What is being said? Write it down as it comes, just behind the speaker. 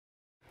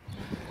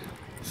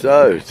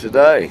So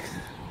today,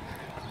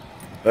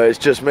 it's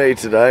just me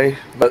today,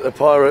 but the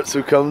pirates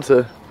have come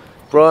to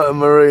Brighton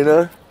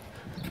Marina,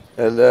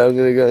 and I'm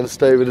going to go and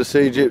stay with the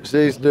Sea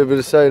Gypsies and do a bit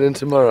of sailing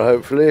tomorrow,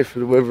 hopefully, if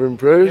the weather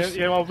improves.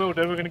 Yeah, well, we'll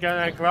do. We're going to go and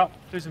anchor up,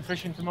 do some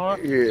fishing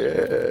tomorrow.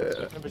 Yeah.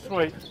 That'll be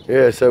sweet.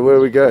 Yeah, so where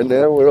are we going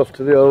now? We're off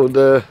to the old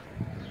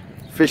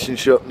fishing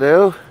shop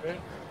now. Yeah.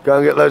 Go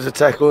and get loads of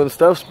tackle and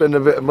stuff, spend a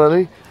bit of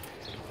money,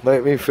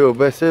 make me feel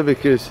better,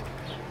 because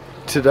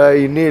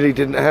today nearly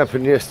didn't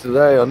happen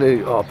yesterday.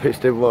 I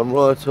pissed everyone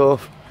right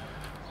off,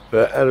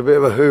 but had a bit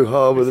of a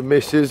hoo-ha with the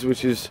missus,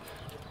 which is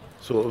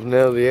sort of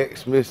now the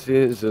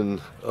ex-missus,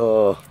 and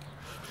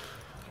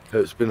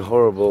it's been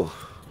horrible.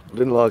 I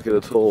didn't like it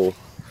at all,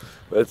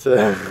 but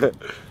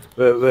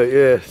but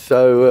yeah,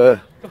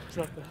 so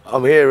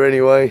I'm here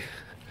anyway,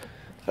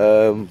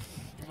 so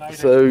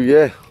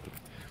yeah,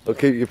 I'll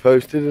keep you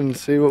posted and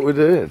see what we're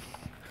doing.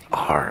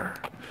 Arr.